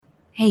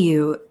Hey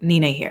you,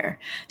 Nina here.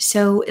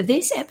 So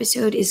this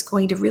episode is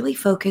going to really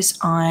focus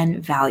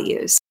on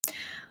values.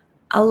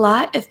 A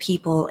lot of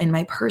people in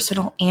my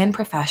personal and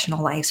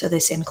professional life, so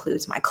this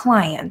includes my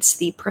clients,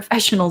 the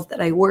professionals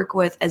that I work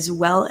with, as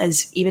well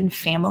as even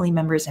family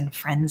members and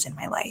friends in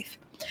my life,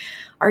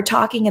 are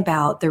talking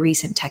about the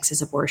recent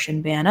Texas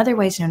abortion ban,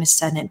 otherwise known as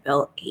Senate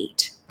Bill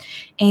 8.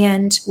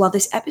 And while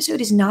this episode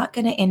is not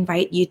going to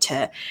invite you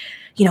to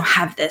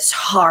have this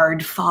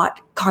hard fought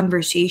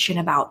conversation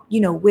about,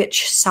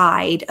 which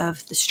side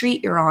of the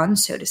street you're on,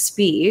 so to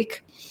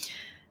speak,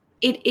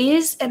 it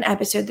is an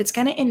episode that's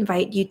going to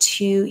invite you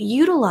to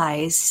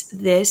utilize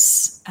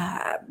this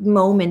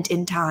moment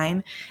in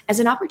time as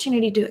an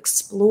opportunity to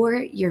explore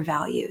your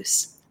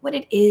values, what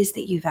it is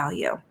that you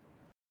value.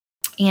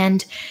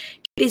 And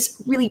it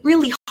is really,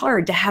 really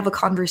hard to have a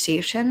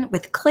conversation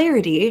with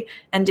clarity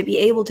and to be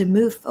able to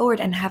move forward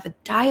and have a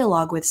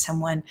dialogue with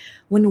someone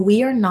when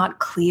we are not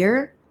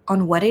clear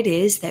on what it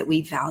is that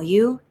we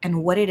value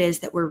and what it is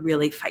that we're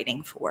really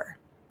fighting for.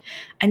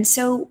 And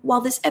so while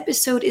this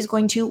episode is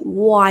going to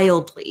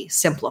wildly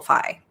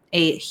simplify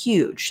a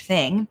huge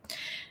thing,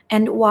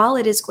 and while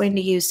it is going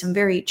to use some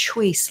very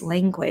choice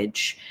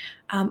language,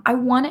 I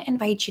want to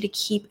invite you to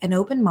keep an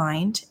open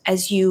mind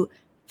as you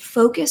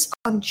focus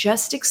on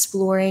just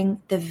exploring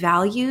the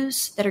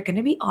values that are going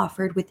to be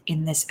offered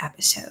within this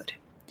episode.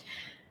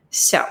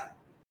 So,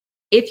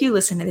 if you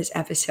listen to this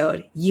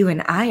episode, you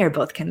and I are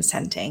both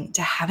consenting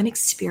to have an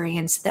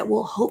experience that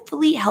will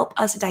hopefully help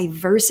us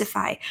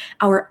diversify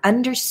our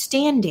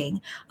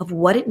understanding of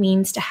what it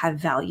means to have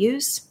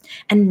values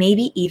and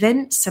maybe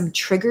even some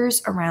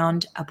triggers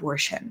around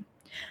abortion.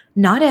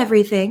 Not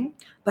everything,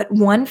 but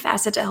one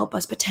facet to help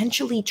us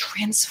potentially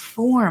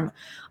transform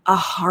a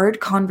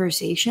hard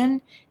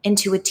conversation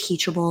into a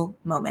teachable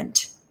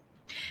moment.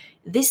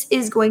 This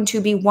is going to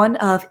be one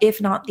of,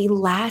 if not the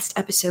last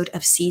episode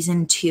of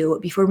season 2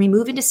 before we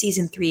move into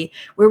season 3,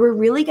 where we're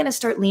really going to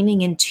start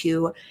leaning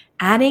into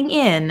adding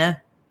in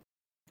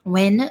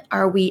when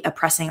are we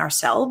oppressing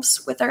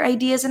ourselves with our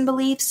ideas and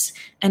beliefs,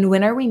 and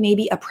when are we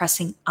maybe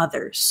oppressing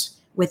others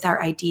with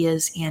our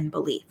ideas and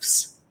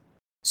beliefs.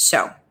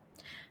 So,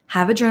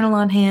 have a journal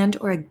on hand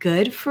or a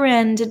good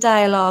friend to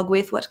dialogue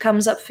with what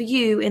comes up for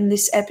you in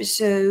this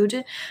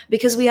episode,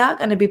 because we are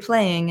going to be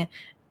playing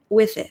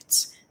with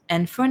it.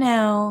 And for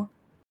now,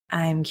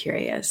 I'm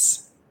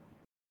curious.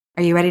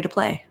 Are you ready to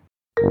play?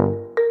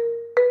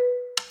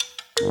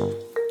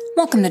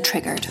 Welcome to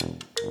Triggered.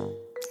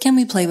 Can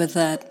we play with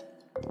that?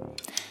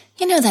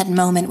 You know that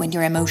moment when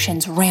your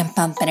emotions ramp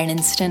up in an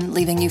instant,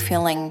 leaving you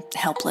feeling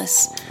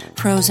helpless,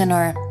 frozen,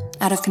 or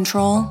out of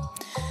control?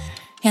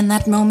 In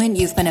that moment,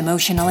 you've been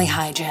emotionally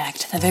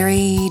hijacked, the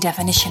very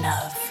definition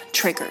of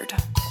triggered.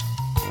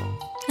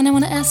 And I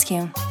want to ask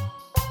you,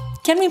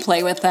 can we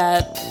play with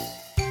that?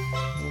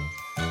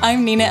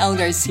 I'm Nina L.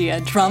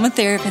 Garcia, drama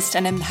therapist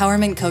and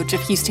empowerment coach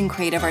of Houston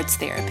Creative Arts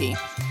Therapy.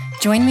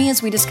 Join me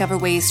as we discover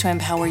ways to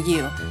empower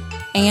you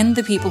and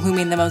the people who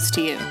mean the most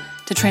to you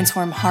to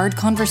transform hard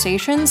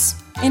conversations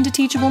into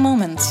teachable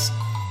moments.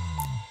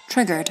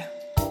 Triggered.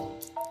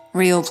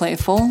 Real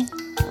playful.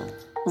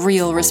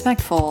 Real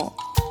respectful.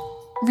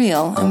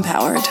 Real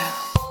empowered.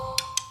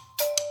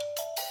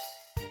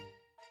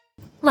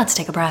 Let's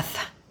take a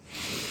breath.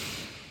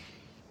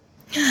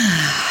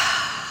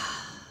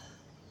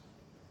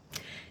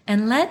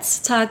 And let's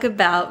talk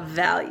about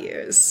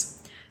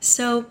values.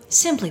 So,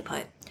 simply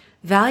put,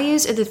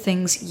 values are the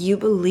things you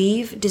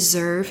believe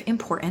deserve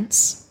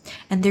importance,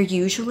 and they're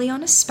usually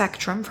on a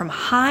spectrum from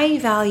high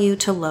value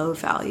to low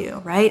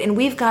value, right? And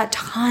we've got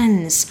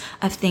tons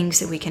of things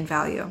that we can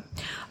value.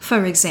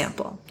 For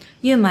example,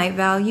 you might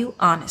value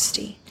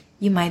honesty.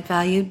 You might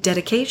value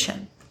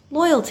dedication,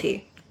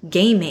 loyalty,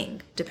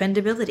 gaming,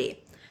 dependability,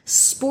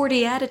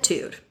 sporty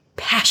attitude,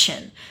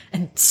 passion,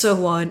 and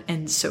so on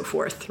and so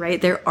forth,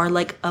 right? There are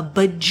like a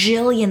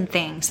bajillion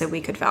things that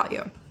we could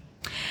value.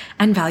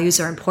 And values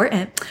are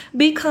important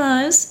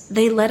because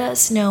they let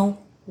us know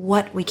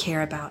what we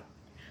care about,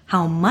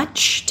 how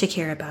much to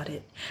care about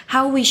it,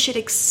 how we should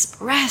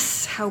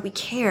express how we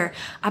care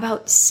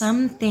about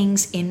some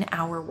things in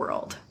our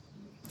world.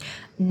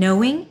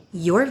 Knowing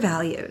your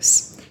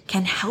values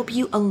can help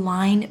you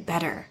align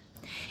better.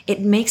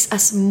 It makes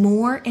us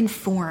more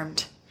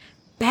informed,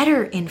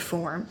 better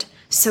informed,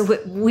 so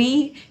that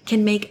we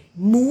can make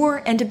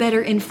more and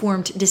better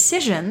informed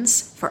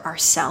decisions for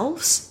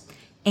ourselves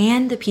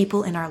and the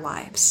people in our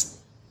lives.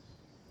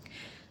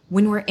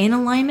 When we're in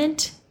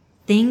alignment,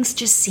 things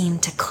just seem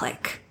to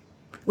click.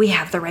 We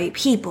have the right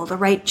people, the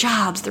right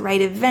jobs, the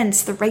right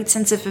events, the right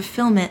sense of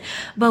fulfillment.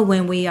 But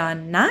when we are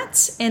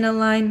not in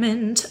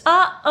alignment,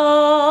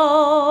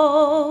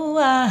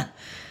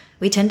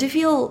 we tend to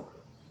feel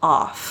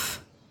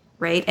off,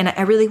 right? And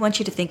I really want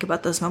you to think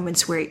about those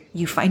moments where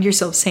you find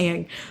yourself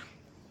saying,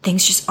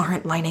 things just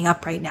aren't lining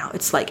up right now.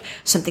 It's like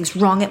something's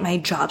wrong at my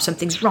job,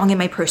 something's wrong in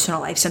my personal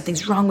life,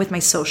 something's wrong with my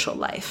social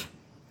life.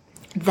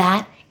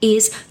 That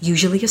is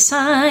usually a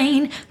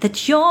sign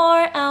that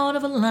you're out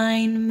of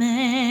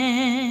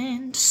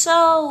alignment.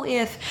 So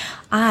if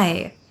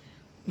I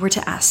were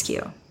to ask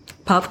you,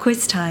 Pop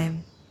quiz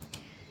time.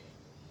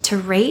 To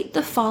rate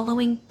the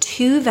following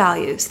 2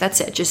 values, that's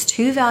it, just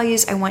 2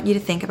 values I want you to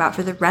think about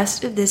for the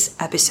rest of this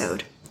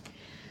episode.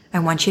 I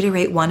want you to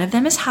rate one of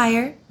them as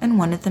higher and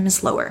one of them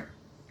as lower.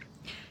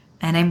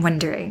 And I'm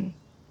wondering,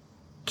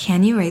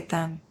 can you rate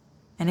them?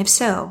 And if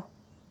so,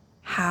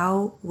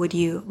 how would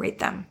you rate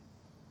them?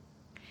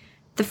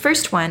 The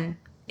first one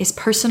is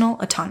personal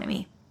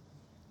autonomy.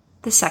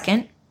 The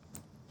second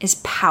is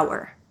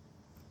power.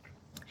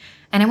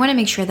 And I want to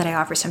make sure that I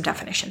offer some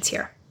definitions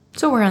here,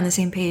 so we're on the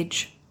same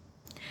page.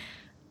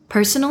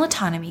 Personal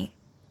autonomy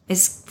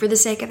is, for the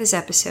sake of this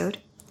episode,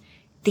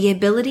 the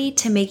ability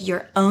to make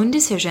your own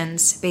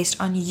decisions based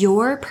on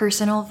your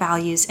personal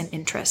values and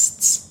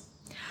interests.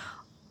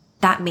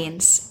 That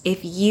means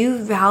if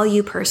you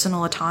value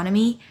personal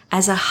autonomy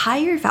as a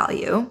higher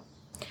value,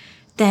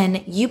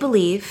 then you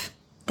believe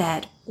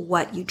that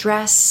what you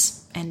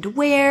dress and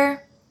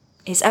wear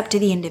is up to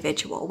the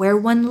individual. Where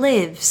one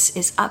lives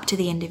is up to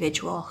the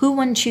individual. Who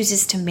one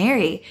chooses to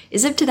marry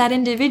is up to that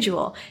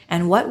individual.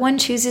 And what one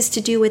chooses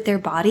to do with their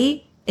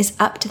body is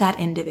up to that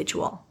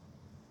individual.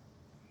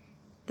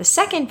 The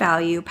second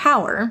value,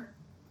 power,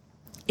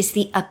 is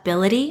the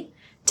ability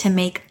to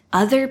make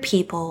other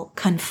people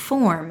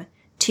conform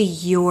to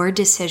your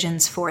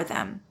decisions for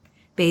them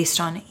based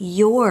on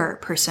your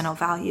personal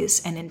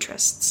values and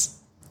interests.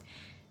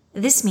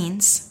 This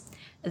means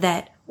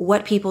that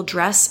what people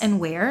dress and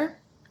wear,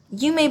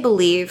 you may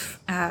believe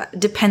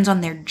depends on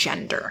their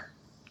gender,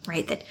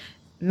 right? That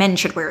men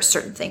should wear a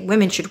certain thing,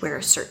 women should wear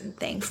a certain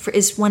thing,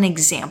 is one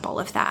example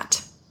of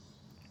that.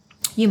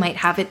 You might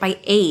have it by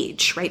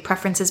age, right?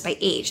 Preferences by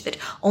age, that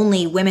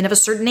only women of a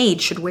certain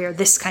age should wear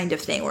this kind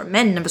of thing, or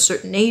men of a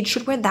certain age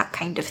should wear that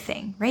kind of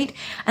thing, right?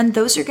 And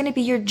those are going to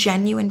be your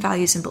genuine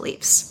values and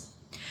beliefs.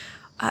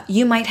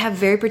 You might have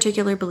very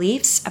particular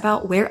beliefs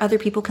about where other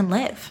people can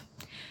live.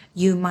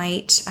 You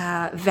might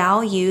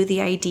value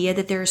the idea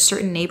that there are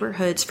certain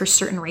neighborhoods for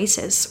certain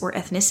races or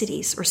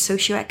ethnicities or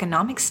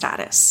socioeconomic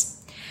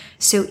status.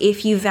 So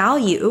if you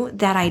value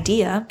that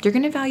idea, you're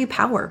going to value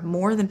power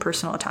more than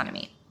personal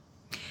autonomy.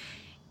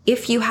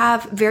 If you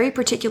have very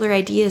particular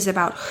ideas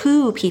about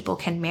who people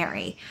can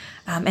marry,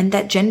 and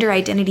that gender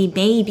identity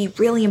may be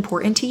really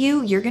important to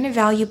you, you're going to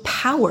value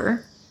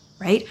power,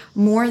 right,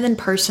 more than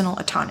personal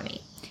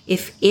autonomy.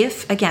 If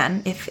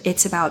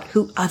it's about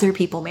who other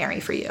people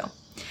marry for you.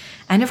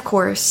 And of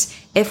course,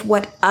 if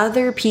what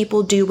other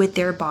people do with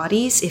their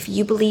bodies, if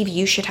you believe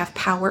you should have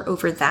power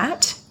over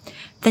that,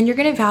 then you're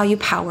going to value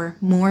power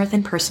more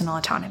than personal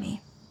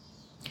autonomy.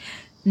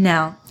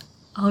 Now,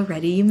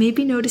 already you may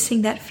be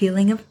noticing that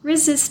feeling of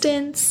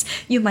resistance.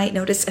 You might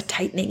notice a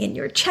tightening in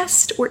your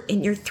chest or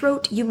in your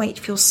throat. You might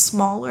feel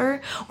smaller,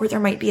 or there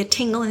might be a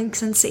tingling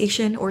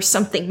sensation, or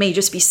something may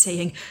just be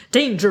saying,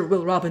 "Danger,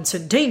 Will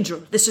Robinson,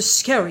 danger. This is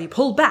scary.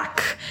 Pull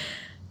back."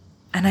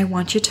 And I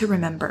want you to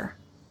remember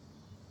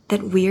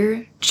that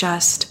we're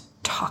just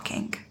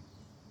talking.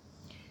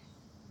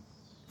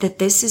 That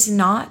this is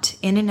not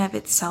in and of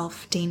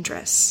itself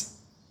dangerous.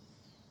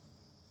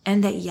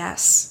 And that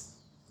yes,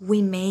 we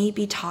may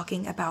be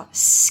talking about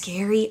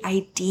scary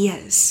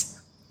ideas,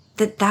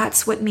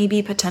 that's what may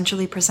be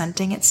potentially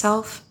presenting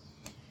itself.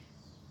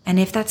 And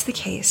if that's the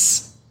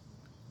case,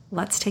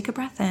 let's take a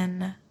breath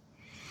in.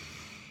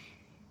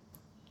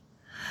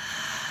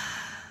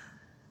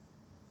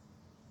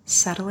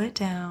 Settle it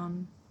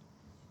down,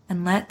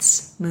 and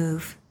let's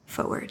move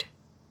forward.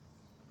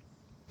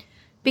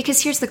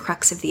 Because here's the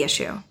crux of the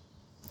issue.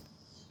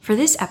 For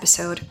this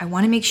episode, I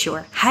want to make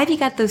sure, have you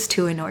got those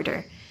 2 in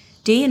order?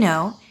 Do you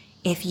know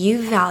if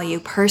you value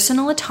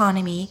personal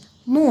autonomy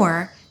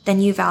more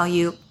than you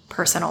value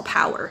personal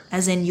power,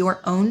 as in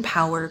your own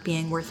power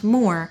being worth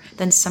more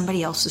than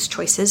somebody else's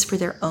choices for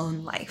their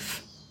own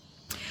life?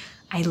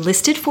 I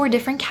listed 4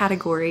 different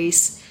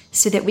categories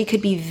so that we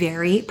could be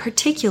very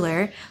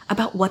particular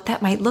about what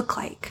that might look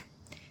like.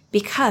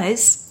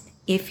 Because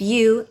if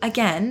you,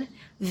 again,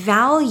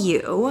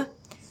 value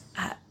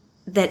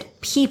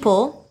that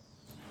people,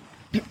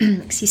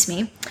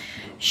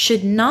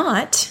 should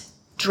not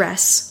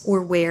dress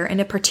or wear in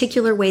a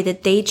particular way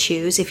that they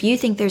choose, if you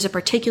think there's a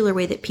particular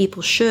way that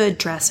people should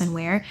dress and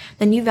wear,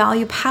 then you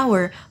value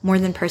power more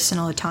than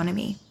personal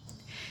autonomy.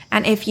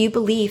 And if you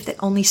believe that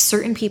only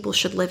certain people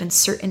should live in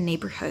certain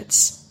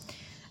neighborhoods,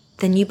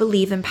 then you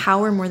believe in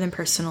power more than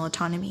personal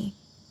autonomy.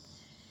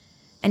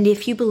 And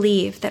if you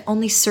believe that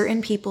only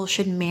certain people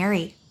should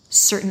marry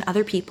certain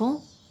other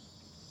people,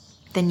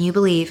 then you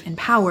believe in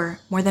power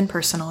more than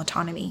personal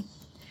autonomy.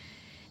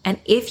 And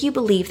if you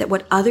believe that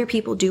what other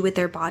people do with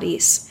their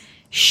bodies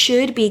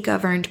should be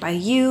governed by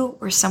you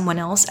or someone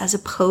else as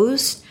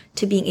opposed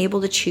to being able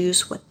to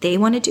choose what they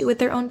want to do with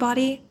their own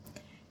body,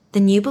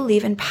 then you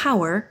believe in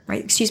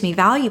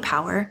value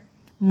power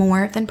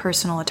more than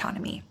personal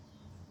autonomy.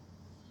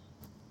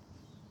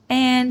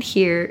 And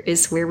here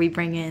is where we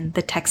bring in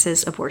the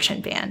Texas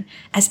abortion ban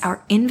as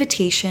our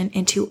invitation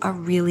into a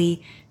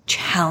really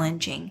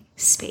challenging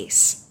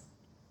space.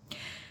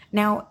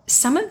 Now,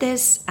 some of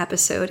this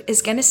episode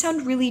is going to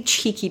sound really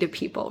cheeky to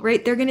people,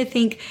 right? They're going to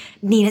think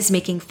Nina's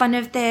making fun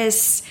of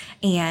this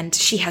and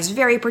she has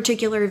very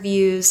particular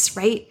views,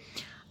 right?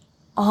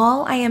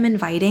 All I am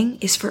inviting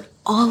is for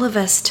all of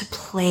us to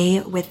play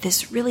with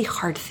this really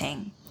hard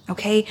thing,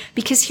 okay?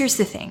 Because here's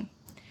the thing.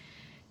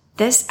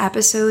 This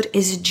episode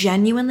is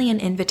genuinely an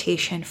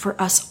invitation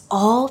for us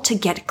all to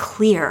get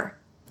clear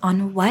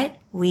on what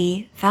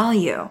we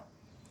value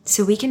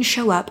so we can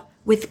show up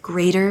with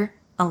greater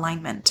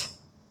alignment.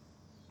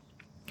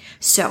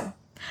 So,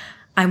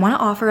 I want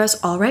to offer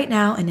us all right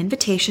now an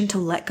invitation to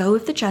let go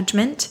of the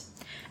judgment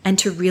and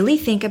to really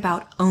think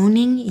about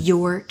owning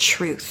your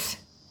truth.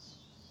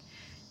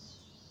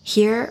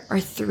 Here are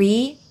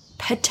 3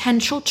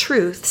 potential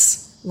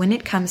truths when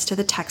it comes to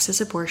the Texas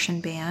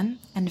abortion ban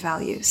and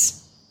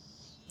values.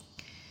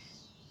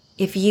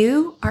 If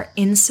you are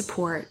in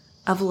support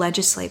of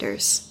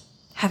legislators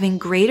having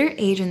greater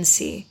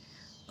agency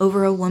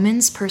over a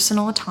woman's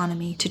personal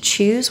autonomy to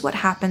choose what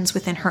happens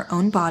within her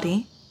own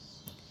body,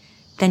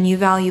 then you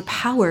value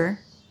power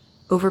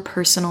over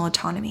personal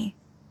autonomy.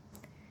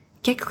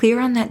 Get clear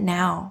on that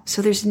now,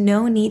 so there's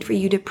no need for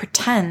you to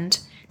pretend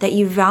that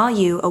you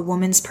value a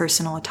woman's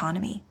personal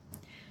autonomy.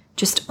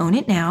 Just own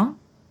it now.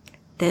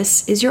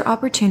 This is your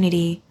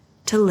opportunity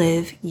to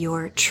live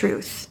your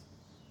truth.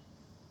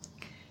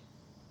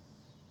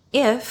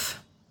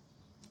 If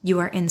you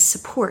are in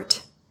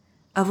support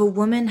of a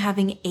woman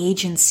having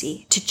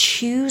agency to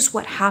choose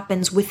what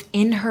happens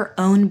within her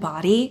own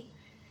body,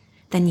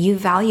 then you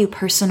value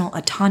personal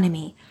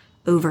autonomy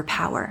over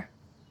power.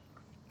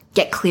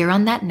 Get clear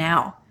on that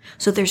now,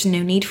 so there's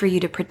no need for you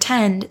to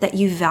pretend that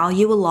you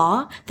value a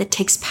law that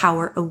takes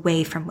power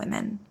away from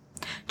women.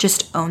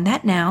 Just own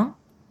that now.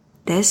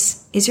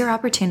 This is your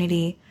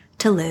opportunity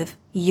to live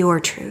your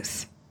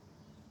truth.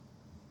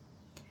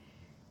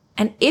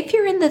 And if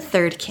you're in the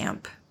third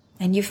camp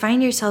and you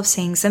find yourself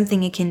saying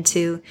something akin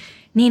to,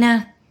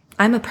 Nina,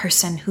 I'm a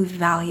person who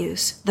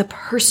values the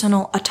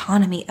personal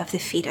autonomy of the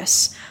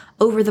fetus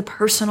over the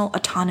personal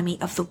autonomy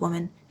of the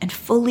woman and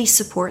fully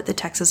support the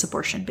Texas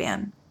abortion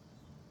ban,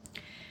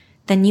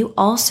 then you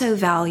also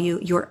value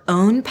your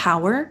own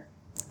power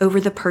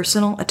over the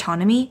personal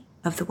autonomy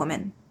of the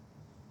woman.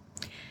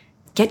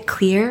 Get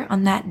clear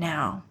on that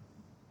now.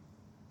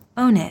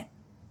 Own it.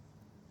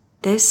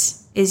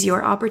 This is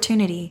your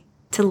opportunity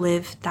to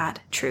live that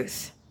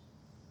truth.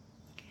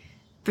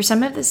 For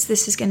some of us,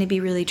 this is going to be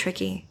really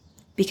tricky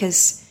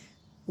because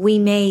we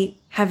may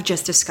have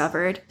just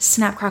discovered,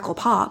 snap, crackle,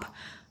 pop,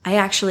 I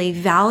actually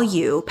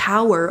value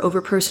power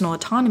over personal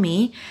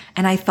autonomy,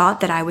 and I thought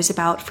that I was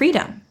about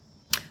freedom,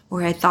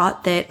 or I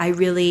thought that I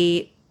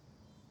really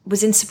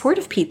was in support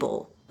of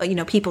people,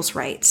 people's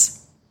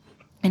rights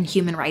and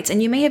human rights.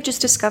 And you may have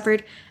just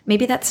discovered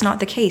maybe that's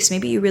not the case.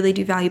 Maybe you really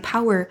do value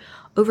power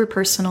over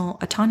personal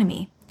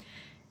autonomy.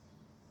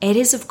 It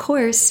is, of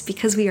course,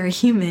 because we are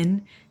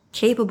human,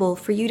 capable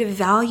for you to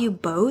value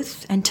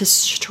both and to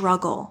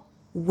struggle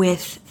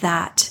with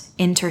that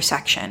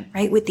intersection,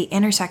 right? With the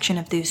intersection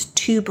of those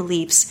 2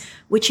 beliefs,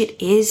 which it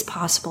is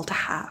possible to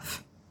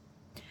have.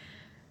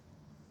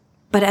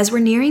 But as we're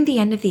nearing the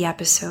end of the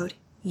episode,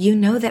 you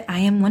know that I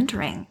am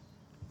wondering,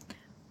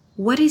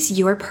 what is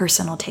your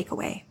personal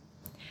takeaway?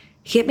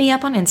 Hit me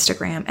up on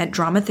Instagram at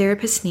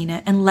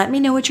DramaTherapistNina and let me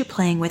know what you're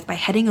playing with by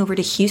heading over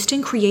to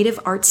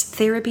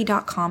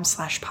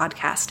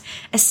HoustonCreativeArtsTherapy.com/podcast.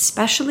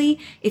 Especially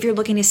if you're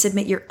looking to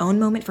submit your own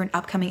moment for an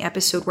upcoming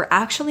episode. We're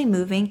actually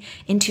moving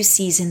into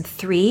season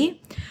 3,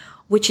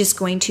 which is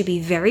going to be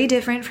very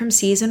different from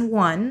season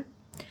 1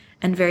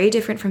 and very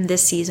different from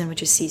this season,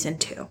 which is season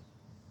 2.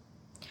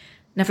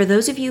 Now, for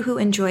those of you who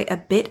enjoy a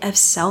bit of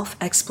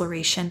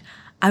self-exploration,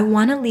 I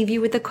want to leave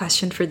you with a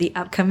question for the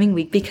upcoming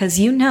week because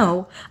you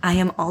know I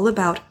am all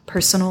about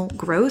personal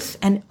growth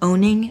and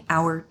owning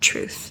our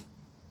truth.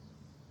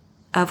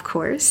 Of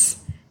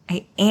course,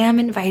 I am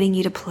inviting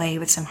you to play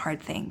with some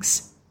hard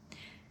things.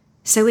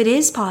 So it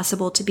is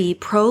possible to be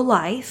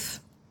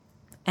pro-life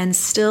and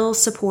still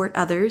support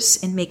others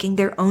in making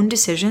their own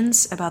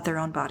decisions about their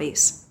own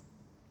bodies.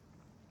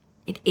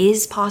 It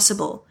is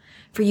possible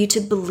for you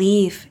to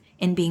believe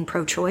in being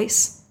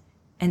pro-choice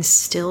and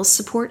still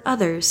support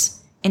others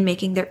in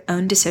making their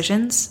own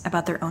decisions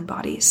about their own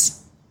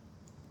bodies.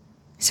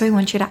 So I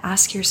want you to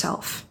ask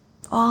yourself,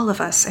 all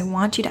of us, I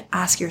want you to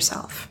ask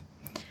yourself,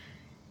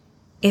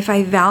 if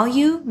I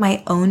value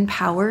my own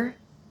power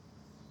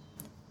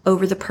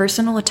over the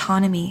personal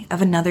autonomy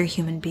of another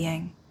human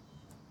being,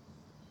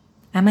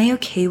 am I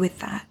okay with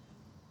that?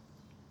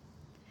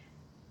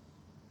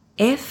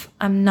 If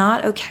I'm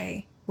not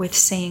okay with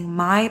saying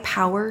my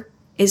power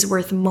is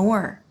worth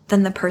more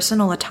than the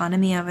personal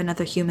autonomy of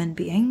another human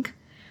being,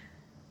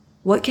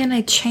 what can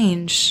I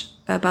change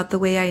about the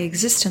way I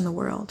exist in the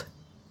world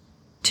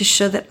to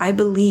show that I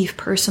believe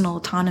personal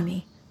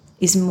autonomy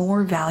is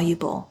more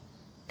valuable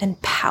than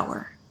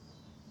power?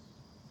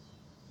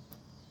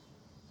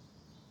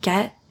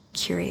 Get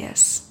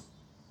curious.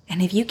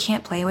 And if you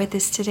can't play with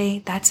this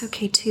today, that's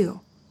okay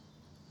too.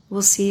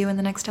 We'll see you in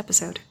the next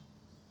episode.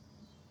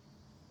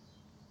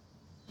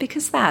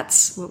 because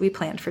that's what we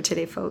planned for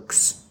today,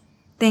 folks.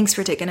 Thanks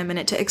for taking a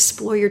minute to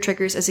explore your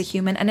triggers as a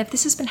human. And if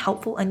this has been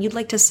helpful and you'd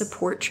like to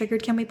support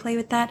Triggered Can We Play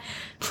with That,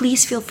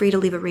 please feel free to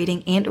leave a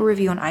rating and a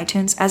review on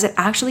iTunes, as it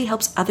actually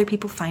helps other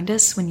people find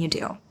us when you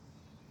do.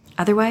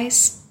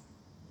 Otherwise,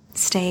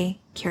 stay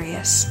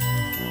curious.